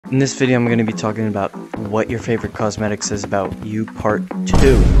In this video, I'm going to be talking about what your favorite cosmetic says about you, part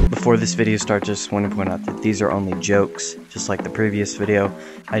 2. Before this video starts, just want to point out that these are only jokes, just like the previous video.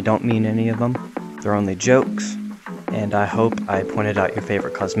 I don't mean any of them. They're only jokes, and I hope I pointed out your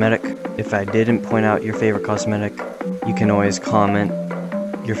favorite cosmetic. If I didn't point out your favorite cosmetic, you can always comment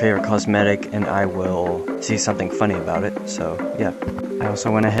your favorite cosmetic, and I will see something funny about it. So, yeah. I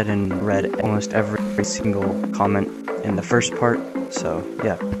also went ahead and read almost every single comment in the first part. So,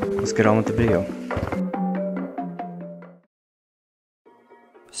 yeah, let's get on with the video.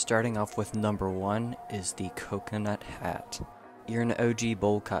 Starting off with number 1 is the coconut hat. You're an OG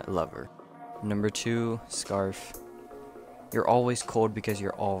bowl cut lover. Number 2, scarf. You're always cold because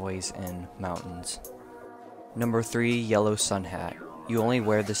you're always in mountains. Number 3, yellow sun hat. You only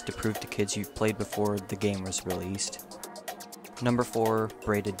wear this to prove to kids you've played before the game was released. Number 4,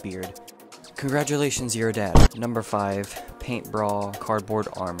 braided beard. Congratulations, you're a dad. Number 5, paint bra, cardboard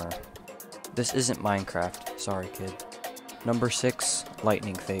armor. This isn't Minecraft, sorry kid. Number 6,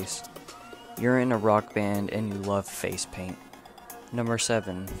 lightning face. You're in a rock band and you love face paint. Number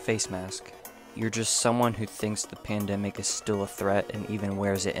 7, face mask. You're just someone who thinks the pandemic is still a threat and even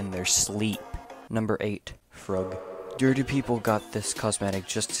wears it in their sleep. Number 8, frog. Dirty people got this cosmetic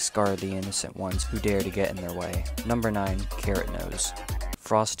just to scar the innocent ones who dare to get in their way. Number 9, carrot nose.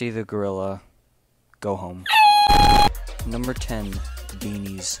 Frosty the gorilla, go home. Number 10,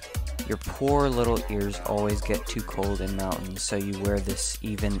 beanies. Your poor little ears always get too cold in mountains, so you wear this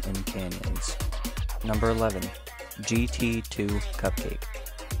even in canyons. Number 11, GT2 cupcake.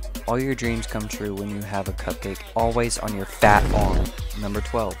 All your dreams come true when you have a cupcake always on your fat arm. Number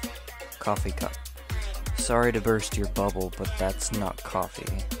 12, coffee cup. Sorry to burst your bubble, but that's not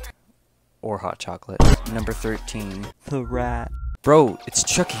coffee. Or hot chocolate. Number 13, the rat. Bro, it's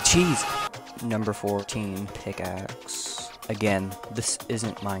Chuck E. Cheese! Number 14, pickaxe. Again, this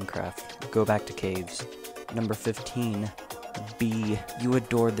isn't Minecraft. Go back to caves. Number 15, bee. You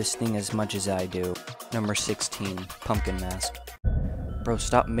adore this thing as much as I do. Number 16, pumpkin mask. Bro,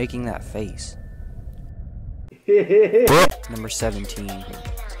 stop making that face. Number 17,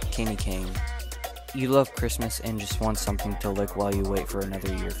 candy cane. You love Christmas and just want something to lick while you wait for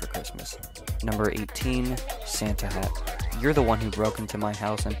another year for Christmas. Number 18, Santa hat. You're the one who broke into my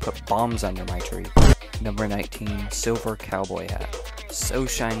house and put bombs under my tree. Number 19, silver cowboy hat. So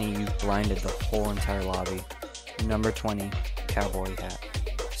shiny you blinded the whole entire lobby. Number 20, cowboy hat.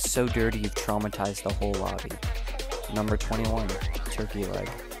 So dirty you've traumatized the whole lobby. Number 21, turkey leg.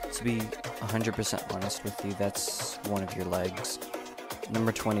 To be 100% honest with you, that's one of your legs.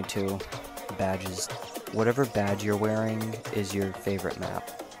 Number 22, badges. Whatever badge you're wearing is your favorite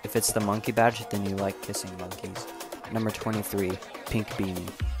map. If it's the monkey badge, then you like kissing monkeys. Number 23, pink beanie.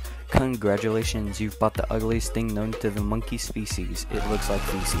 Congratulations, you've bought the ugliest thing known to the monkey species. It looks like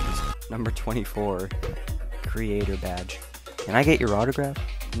feces. Number 24, creator badge. Can I get your autograph?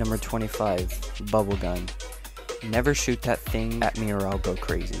 Number 25, bubble gun. Never shoot that thing at me or I'll go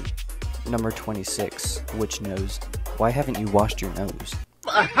crazy. Number 26, witch nose. Why haven't you washed your nose?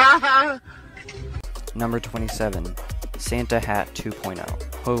 Number 27, Santa hat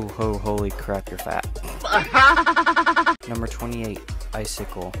 2.0. Ho ho holy crap, you're fat. Number 28,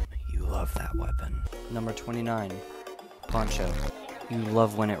 icicle. You love that weapon. Number 29, poncho. You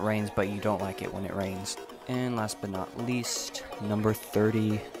love when it rains, but you don't like it when it rains. And last but not least, number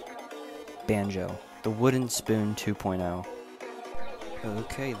 30, banjo. The wooden spoon 2.0.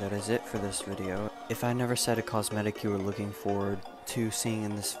 Okay, that is it for this video. If I never said a cosmetic you were looking forward to seeing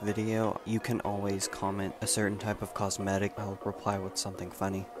in this video, you can always comment a certain type of cosmetic. I'll reply with something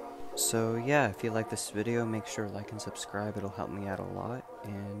funny. So yeah, if you like this video, make sure to like and subscribe. It'll help me out a lot.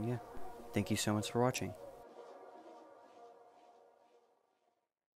 And yeah, thank you so much for watching.